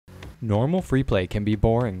Normal free play can be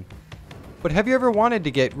boring. But have you ever wanted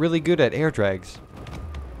to get really good at air drags?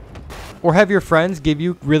 Or have your friends give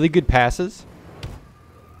you really good passes?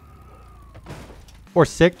 Or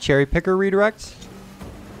sick cherry picker redirects?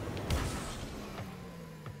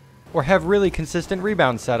 Or have really consistent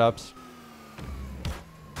rebound setups?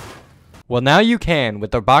 Well, now you can with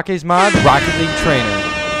the BakkesMod Rocket League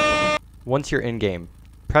Trainer. Once you're in-game,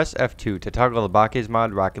 press F2 to toggle the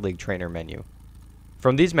BakkesMod Rocket League Trainer menu.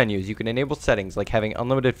 From these menus, you can enable settings like having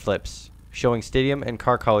unlimited flips, showing stadium and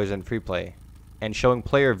car colors in free play, and showing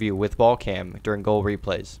player view with ball cam during goal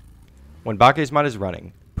replays. When BakkesMod is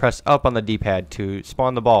running, press up on the D-pad to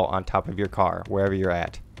spawn the ball on top of your car, wherever you're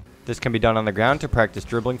at. This can be done on the ground to practice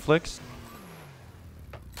dribbling flicks,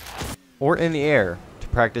 or in the air to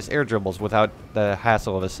practice air dribbles without the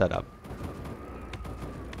hassle of a setup.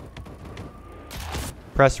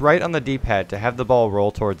 Press right on the D-pad to have the ball roll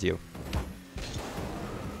towards you.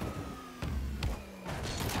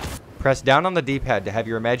 Press down on the D-pad to have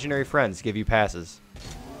your imaginary friends give you passes.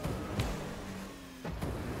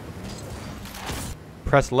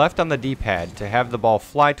 Press left on the D-pad to have the ball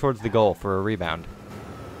fly towards the goal for a rebound.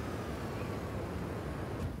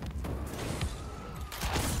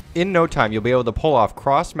 In no time, you'll be able to pull off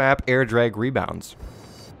cross-map air drag rebounds.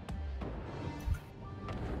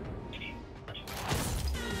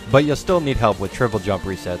 But you'll still need help with triple jump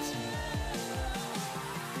resets.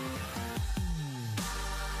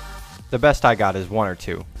 The best I got is 1 or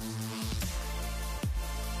 2.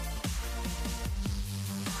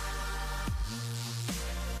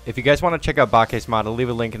 If you guys want to check out BakkesMod, I'll leave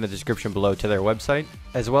a link in the description below to their website,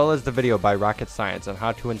 as well as the video by Rocket Science on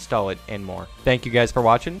how to install it and more. Thank you guys for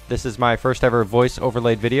watching. This is my first ever voice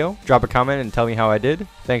overlaid video. Drop a comment and tell me how I did.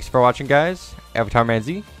 Thanks for watching, guys.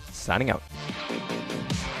 Avatarmanz, signing out.